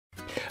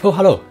Oh,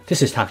 hello,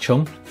 this is Tak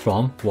Chung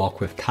from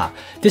Walk with Tak.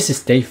 This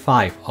is day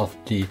 5 of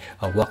the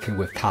Walking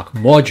with Tak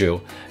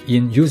module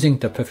in using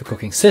the perfect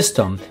cooking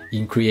system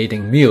in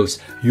creating meals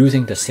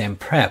using the same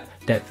prep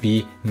that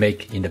we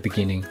make in the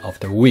beginning of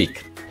the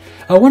week.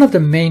 One of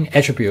the main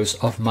attributes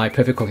of my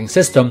perfect cooking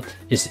system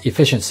is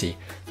efficiency,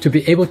 to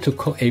be able to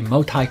cook a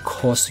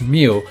multi-course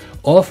meal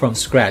all from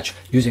scratch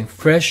using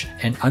fresh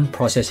and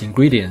unprocessed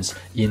ingredients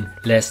in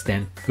less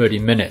than 30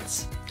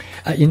 minutes.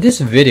 In this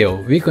video,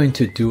 we're going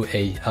to do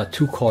a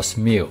 2-course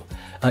meal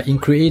in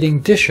creating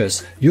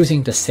dishes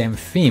using the same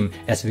theme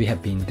as we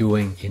have been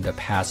doing in the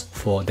past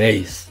 4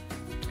 days.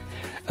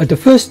 The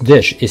first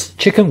dish is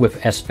chicken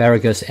with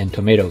asparagus and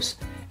tomatoes,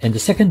 and the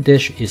second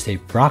dish is a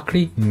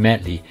broccoli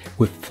medley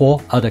with 4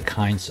 other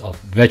kinds of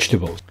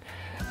vegetables.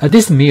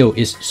 This meal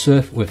is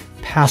served with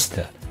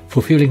pasta,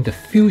 fulfilling the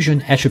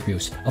fusion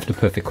attributes of the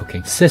perfect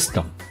cooking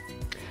system.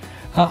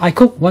 I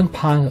cook 1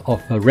 pound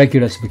of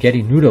regular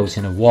spaghetti noodles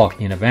in a wok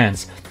in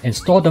advance and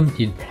store them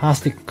in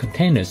plastic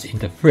containers in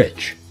the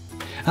fridge.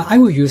 I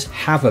will use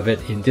half of it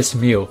in this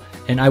meal,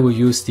 and I will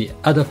use the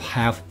other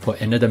half for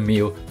another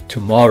meal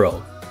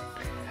tomorrow.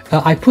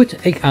 I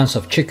put 8 ounces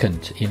of chicken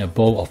in a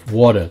bowl of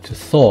water to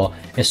thaw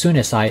as soon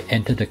as I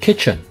enter the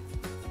kitchen.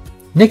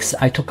 Next,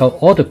 I took out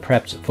all the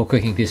preps for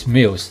cooking these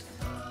meals.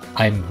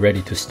 I'm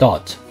ready to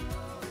start.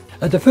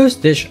 The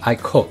first dish I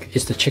cook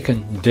is the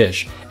chicken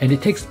dish, and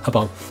it takes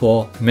about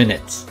 4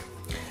 minutes.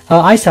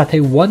 I saute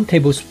 1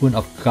 tablespoon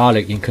of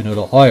garlic in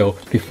canola oil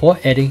before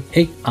adding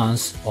 8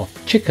 ounces of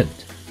chicken.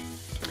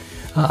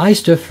 I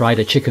stir fry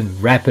the chicken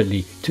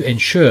rapidly to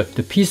ensure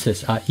the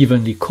pieces are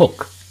evenly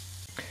cooked.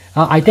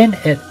 I then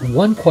add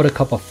 1/4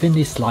 cup of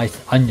thinly sliced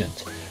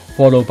onions,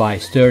 followed by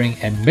stirring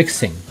and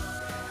mixing.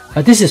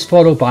 This is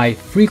followed by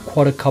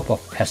 3/4 cup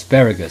of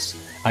asparagus.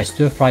 I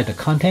stir fry the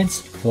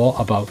contents for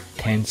about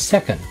 10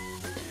 seconds.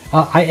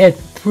 I add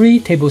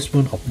 3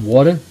 tablespoons of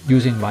water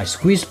using my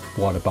squeezed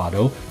water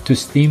bottle to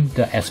steam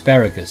the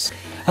asparagus.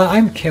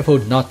 I'm careful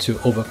not to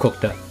overcook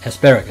the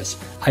asparagus.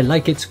 I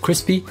like it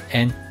crispy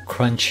and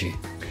crunchy.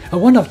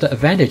 One of the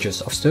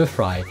advantages of stir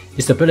fry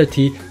is the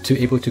ability to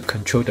able to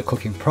control the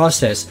cooking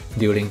process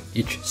during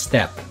each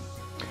step.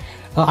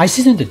 I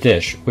season the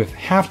dish with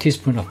half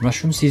teaspoon of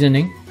mushroom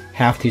seasoning,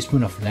 half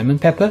teaspoon of lemon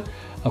pepper,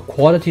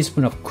 1/4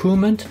 teaspoon of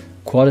cumin,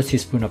 1/4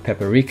 teaspoon of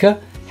paprika,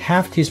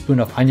 half teaspoon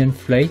of onion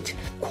flake,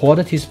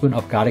 1/4 teaspoon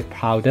of garlic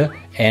powder,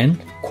 and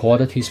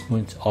 1/4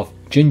 teaspoon of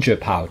ginger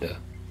powder.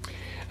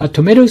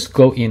 Tomatoes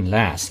go in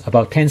last,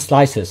 about 10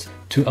 slices,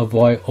 to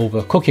avoid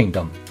overcooking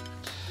them.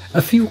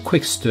 A few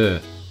quick stir,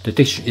 the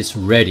dish is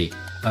ready.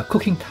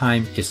 Cooking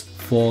time is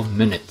 4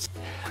 minutes.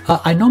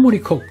 I normally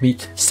cook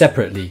meat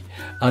separately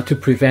to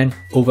prevent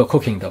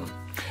overcooking them.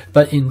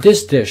 But in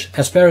this dish,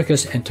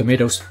 asparagus and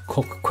tomatoes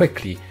cook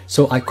quickly,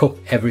 so I cook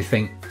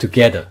everything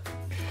together.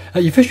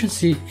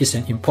 Efficiency is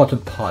an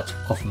important part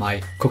of my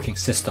cooking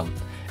system,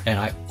 and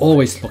I'm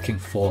always looking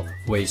for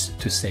ways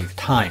to save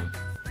time.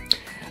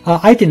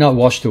 I did not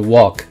wash the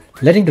wok,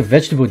 letting the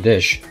vegetable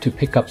dish to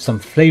pick up some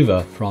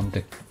flavor from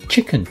the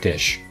chicken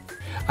dish.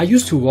 I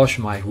used to wash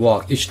my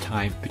wok each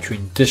time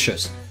between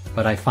dishes,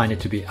 but I find it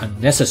to be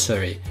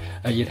unnecessary.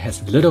 It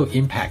has little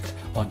impact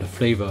on the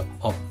flavor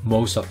of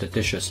most of the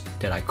dishes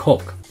that I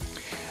cook.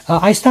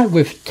 I start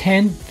with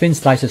 10 thin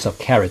slices of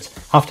carrots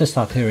after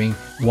sauteing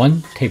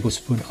 1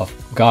 tablespoon of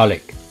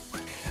garlic.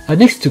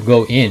 Next to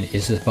go in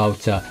is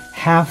about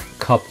half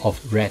cup of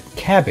red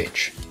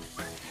cabbage.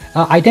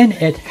 I then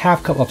add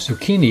half cup of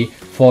zucchini,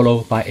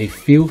 followed by a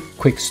few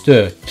quick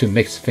stir to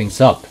mix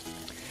things up.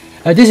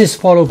 This is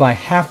followed by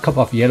half cup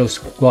of yellow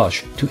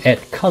squash to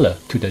add color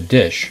to the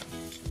dish.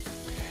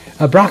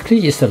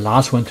 Broccoli is the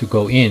last one to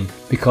go in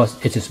because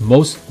it is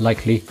most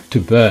likely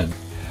to burn.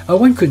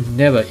 One could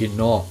never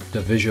ignore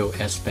the visual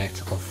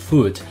aspect of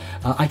food.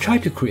 I try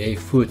to create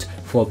food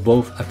for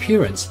both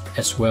appearance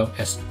as well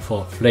as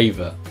for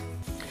flavor.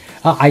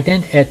 I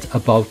then add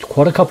about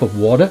 1/4 cup of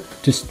water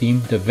to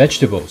steam the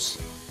vegetables.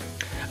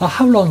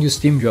 How long you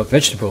steam your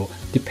vegetable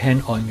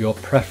depends on your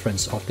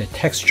preference of the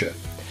texture.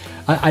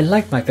 I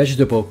like my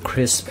vegetable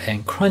crisp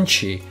and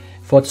crunchy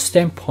for the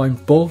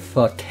standpoint both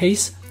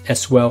taste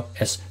as well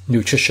as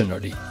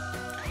nutritionally.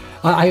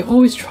 I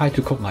always try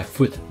to cook my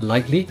food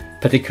lightly,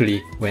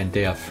 particularly when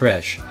they are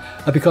fresh,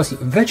 because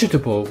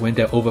vegetables, when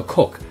they're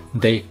overcooked,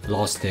 they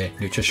lost their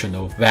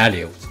nutritional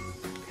values.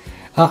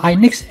 I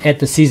next add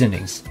the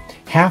seasonings.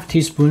 Half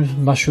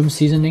teaspoon mushroom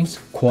seasonings,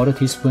 1/4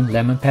 teaspoon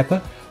lemon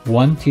pepper,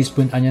 1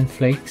 teaspoon onion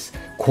flakes,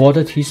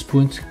 1/4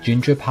 teaspoon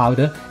ginger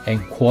powder, and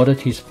 1/4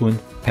 teaspoon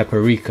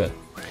paprika.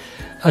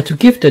 To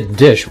give the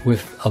dish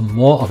with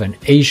more of an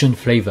Asian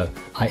flavor,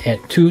 I add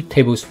 2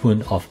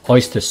 tablespoons of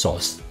oyster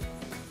sauce.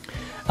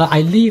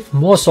 I leave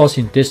more sauce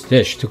in this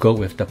dish to go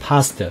with the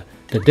pasta.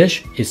 The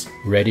dish is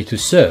ready to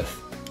serve.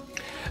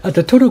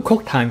 The total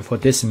cook time for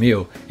this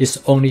meal is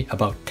only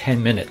about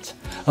 10 minutes.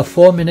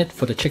 4 minutes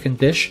for the chicken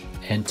dish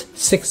and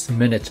 6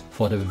 minutes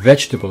for the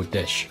vegetable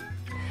dish.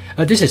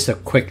 This is a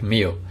quick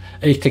meal.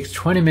 It takes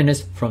 20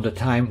 minutes from the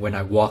time when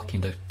I walk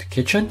in the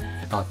kitchen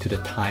to the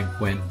time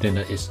when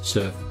dinner is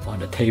served on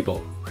the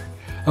table.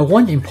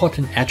 One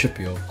important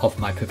attribute of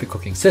my perfect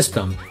cooking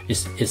system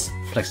is its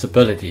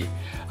flexibility.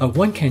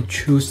 One can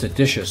choose the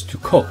dishes to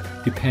cook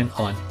depending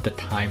on the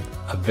time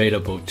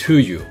available to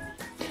you.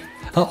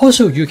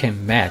 Also, you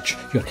can match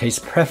your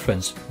taste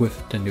preference with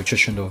the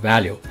nutritional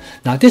value.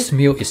 Now, this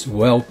meal is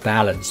well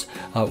balanced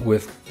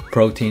with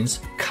proteins,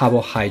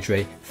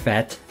 carbohydrate,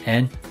 fat,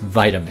 and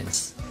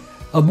vitamins.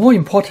 More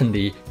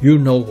importantly, you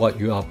know what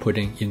you are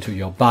putting into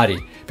your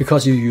body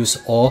because you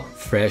use all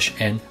fresh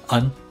and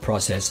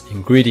unprocessed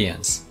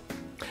ingredients.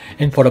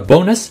 And for the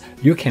bonus,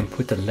 you can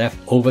put the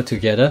leftover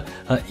together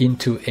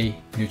into a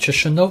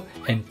nutritional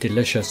and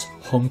delicious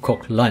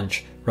home-cooked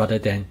lunch rather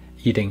than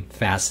eating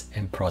fast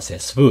and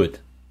processed food.